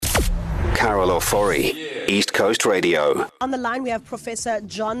Carol Ofori, East Coast Radio. On the line, we have Professor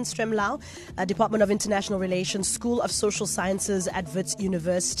John Stremlau, Department of International Relations, School of Social Sciences at Wits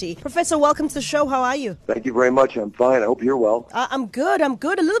University. Professor, welcome to the show. How are you? Thank you very much. I'm fine. I hope you're well. I'm good. A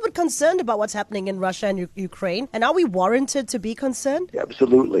little bit concerned about what's happening in Russia and Ukraine. And are we warranted to be concerned?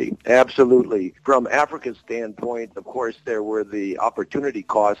 Absolutely. From Africa's standpoint, of course, there were the opportunity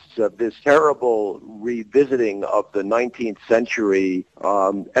costs of this terrible revisiting of the 19th century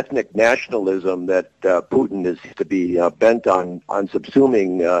ethnic nationalism that Putin is to be bent on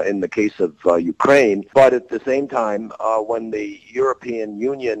subsuming in the case of Ukraine. But at the same time, when the European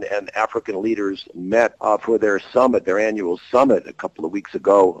Union and African leaders met for their summit, their annual summit a couple of weeks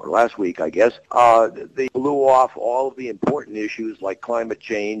ago, or last week, I guess, they blew off all of the important issues like climate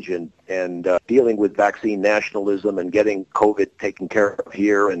change and dealing with vaccine nationalism and getting COVID taken care of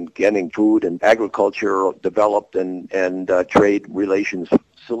here and getting food and agriculture developed and trade relations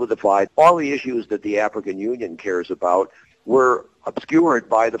solidified. All the issues that the African Union cares about were obscured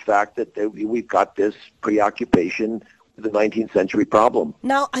by the fact that we've got this preoccupation with the 19th century problem.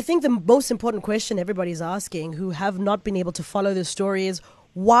 Now, I think the most important question everybody's asking who have not been able to follow the story is,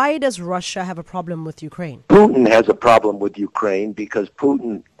 why does Russia have a problem with Ukraine? Putin has a problem with Ukraine because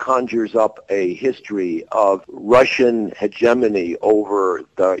Putin conjures up a history of Russian hegemony over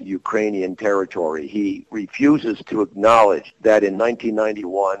the Ukrainian territory. He refuses to acknowledge that in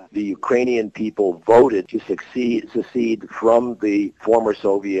 1991, the Ukrainian people voted to secede from the former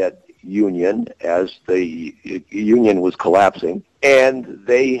Soviet Union as the Union was collapsing. And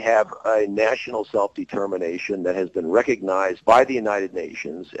they have a national self-determination that has been recognized by the United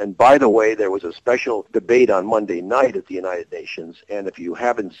Nations. And by the way, there was a special debate on Monday night at the United Nations. And if you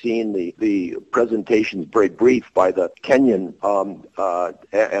haven't seen the presentations, very brief, by the Kenyan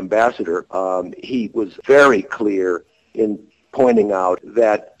ambassador, he was very clear in pointing out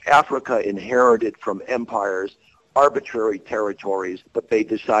that Africa inherited from empires arbitrary territories, but they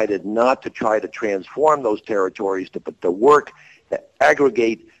decided not to try to transform those territories, but to work to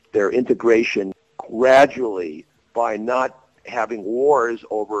aggregate their integration gradually by not having wars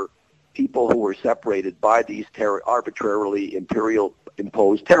over people who were separated by these arbitrarily imperial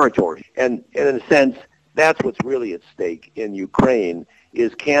imposed territories. And in a sense, that's what's really at stake in Ukraine,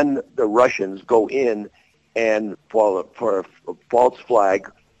 is can the Russians go in and, for a false flag,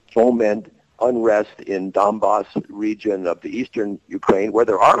 foment unrest in Donbass region of the eastern Ukraine, where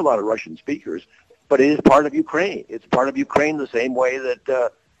there are a lot of Russian speakers, but it is part of Ukraine. It's part of Ukraine the same way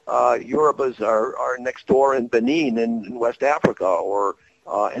that Yorubas are next door in Benin in West Africa or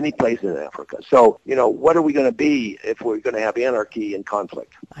any place in Africa. So, what are we going to be if we're going to have anarchy and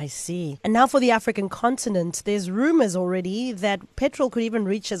conflict? I see. And now for the African continent, there's rumors already that petrol could even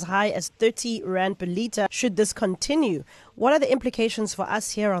reach as high as 30 Rand per litre should this continue. What are the implications for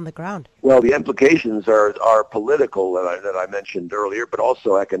us here on the ground? Well, the implications are political that I mentioned earlier, but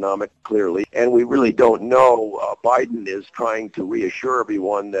also economic, clearly. And we really don't know. Biden is trying to reassure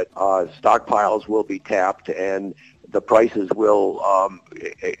everyone that stockpiles will be tapped and the prices will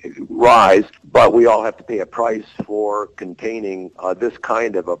rise, but we all have to pay a price for containing this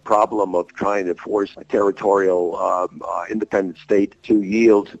kind of a problem of trying to force a territorial independent state to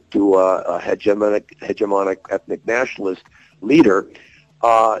yield to a hegemonic ethnic nationalist leader.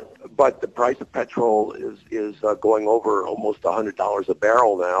 But the price of petrol is going over almost $100 a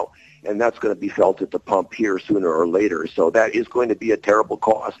barrel now, and that's going to be felt at the pump here sooner or later. So that is going to be a terrible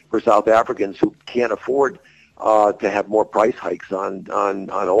cost for South Africans who can't afford to have more price hikes on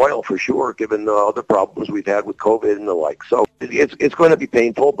oil, for sure, given the other problems we've had with COVID and the like. So it's going to be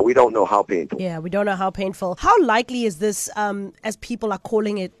painful, but we don't know how painful. Yeah, we don't know how painful. How likely is this, as people are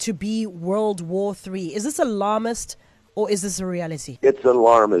calling it, to be World War III? Is this alarmist or is this a reality? It's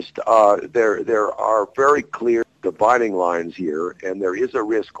alarmist. There are very clear dividing lines here, and there is a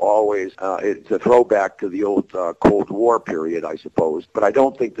risk always. It's a throwback to the old Cold War period, I suppose, but I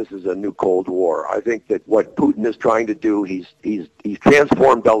don't think this is a new Cold War. I think that what Putin is trying to do, he's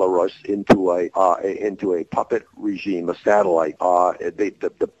transformed Belarus into a puppet regime, a satellite.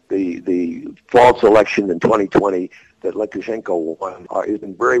 The false election in 2020 that Lukashenko won has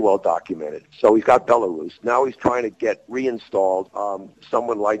been very well documented. So he's got Belarus. Now he's trying to get reinstalled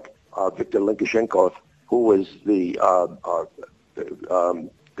someone like Viktor Lukashenko, who was the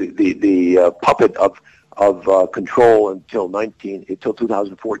puppet of control until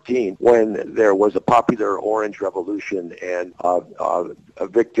 2014, when there was a popular Orange Revolution and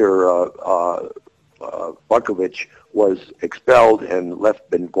Viktor Barkovich was expelled and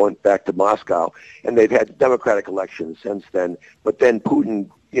been going back to Moscow, and they've had democratic elections since then. But then Putin,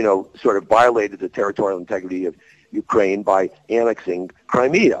 sort of violated the territorial integrity of Ukraine by annexing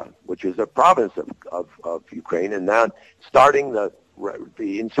Crimea, which is a province of Ukraine, and now starting the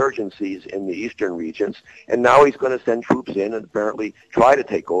insurgencies in the eastern regions, and now he's going to send troops in and apparently try to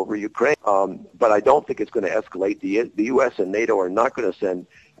take over Ukraine. But I don't think it's going to escalate. The U.S. and NATO are not going to send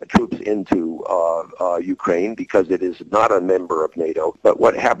troops into Ukraine because it is not a member of NATO. But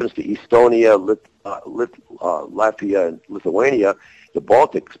what happens to Estonia, Latvia, and Lithuania, the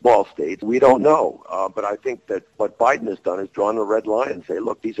Baltic small states, we don't know. But I think that what Biden has done is drawn a red line and say,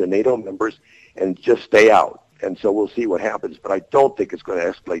 look, these are NATO members, and just stay out. And so we'll see what happens, but I don't think it's going to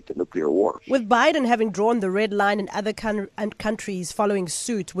escalate to nuclear war. With Biden having drawn the red line and other countries following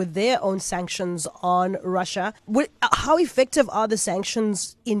suit with their own sanctions on Russia, how effective are the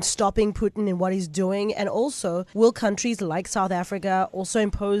sanctions in stopping Putin in what he's doing? And also, will countries like South Africa also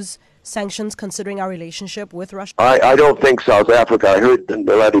impose sanctions considering our relationship with Russia? I don't think South Africa. I heard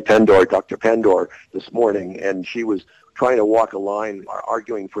Dr. Pendor this morning, and she was trying to walk a line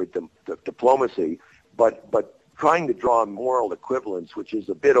arguing for diplomacy. But trying to draw moral equivalence, which is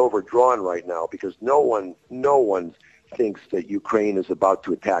a bit overdrawn right now, because no one thinks that Ukraine is about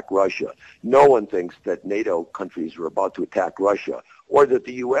to attack Russia. No one thinks that NATO countries are about to attack Russia, or that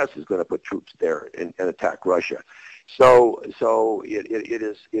the U.S. is going to put troops there and attack Russia. So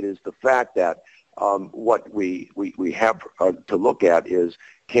it is the fact that what we have to look at is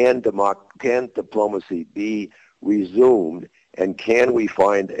can diplomacy be resumed? And can we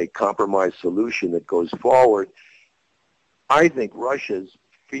find a compromise solution that goes forward? I think Russia's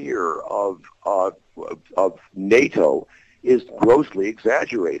fear of NATO is grossly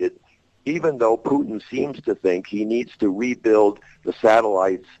exaggerated, even though Putin seems to think he needs to rebuild the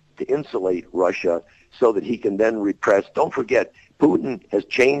satellites to insulate Russia so that he can then repress. Don't forget, Putin has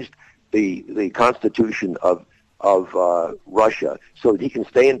changed the constitution of Russia so that he can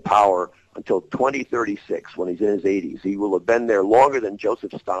stay in power until 2036, when he's in his 80s. He will have been there longer than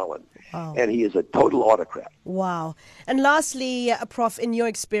Joseph Stalin. Wow. And he is a total autocrat. Wow. And lastly, Prof, in your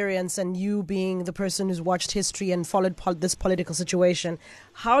experience, and you being the person who's watched history and followed this political situation,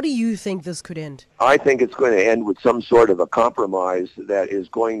 how do you think this could end? I think it's going to end with some sort of a compromise that is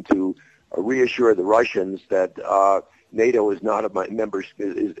going to reassure the Russians that NATO is not a member,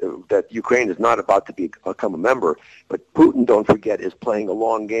 that Ukraine is not about to become a member. But Putin, don't forget, is playing a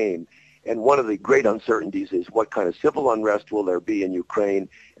long game. And one of the great uncertainties is what kind of civil unrest will there be in Ukraine.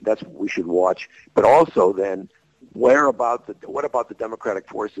 That's what we should watch. But also then, what about the democratic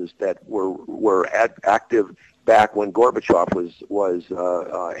forces that were active back when Gorbachev was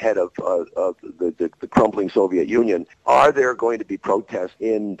head of the crumbling Soviet Union? Are there going to be protests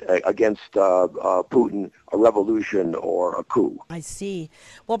against Putin, a revolution or a coup? I see.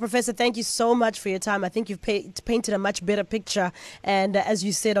 Well, Professor, thank you so much for your time. I think you've painted a much better picture. And as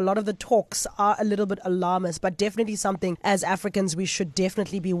you said, a lot of the talks are a little bit alarmist, but definitely something as Africans we should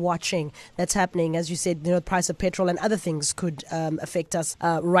definitely be watching that's happening. As you said, the price of petrol and other things could affect us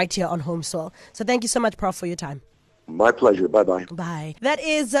right here on home soil. So thank you so much, Prof, for your time. My pleasure. Bye-bye. Bye. That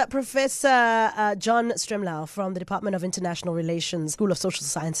is Professor John Stremlau from the Department of International Relations, School of Social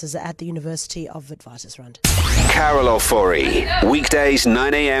Sciences at the University of Witwatersrand. Carol Ofori, weekdays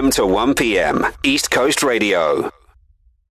 9 a.m. to 1 p.m. East Coast Radio.